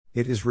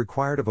it is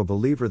required of a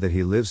believer that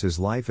he lives his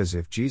life as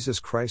if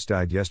Jesus Christ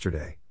died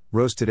yesterday,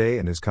 rose today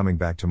and is coming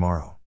back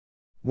tomorrow.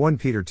 1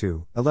 Peter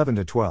 2,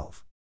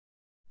 11-12.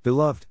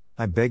 Beloved,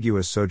 I beg you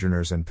as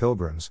sojourners and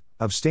pilgrims,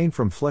 abstain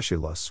from fleshly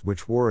lusts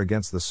which war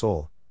against the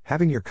soul,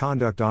 having your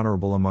conduct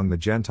honorable among the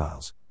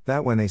Gentiles,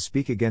 that when they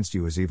speak against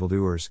you as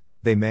evildoers,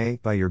 they may,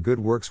 by your good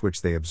works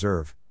which they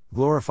observe,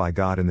 glorify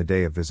God in the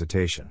day of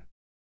visitation.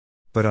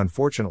 But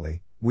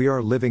unfortunately, we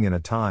are living in a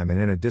time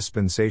and in a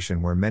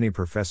dispensation where many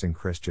professing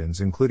Christians,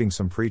 including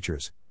some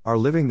preachers, are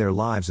living their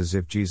lives as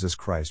if Jesus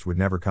Christ would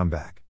never come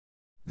back.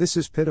 This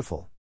is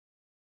pitiful.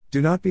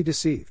 Do not be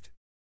deceived.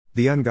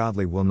 The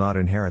ungodly will not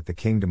inherit the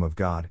kingdom of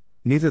God,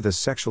 neither the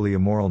sexually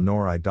immoral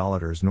nor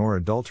idolaters nor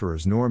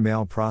adulterers nor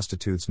male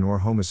prostitutes nor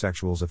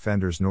homosexuals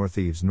offenders nor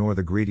thieves nor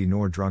the greedy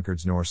nor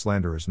drunkards nor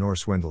slanderers nor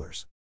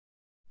swindlers.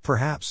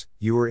 Perhaps,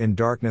 you were in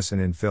darkness and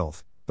in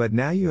filth, but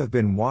now you have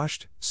been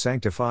washed,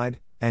 sanctified,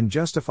 and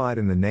justified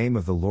in the name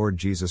of the Lord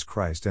Jesus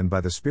Christ and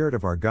by the Spirit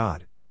of our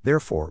God,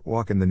 therefore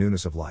walk in the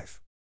newness of life.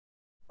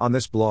 On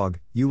this blog,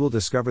 you will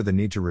discover the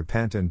need to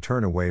repent and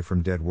turn away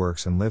from dead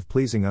works and live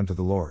pleasing unto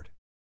the Lord.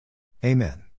 Amen.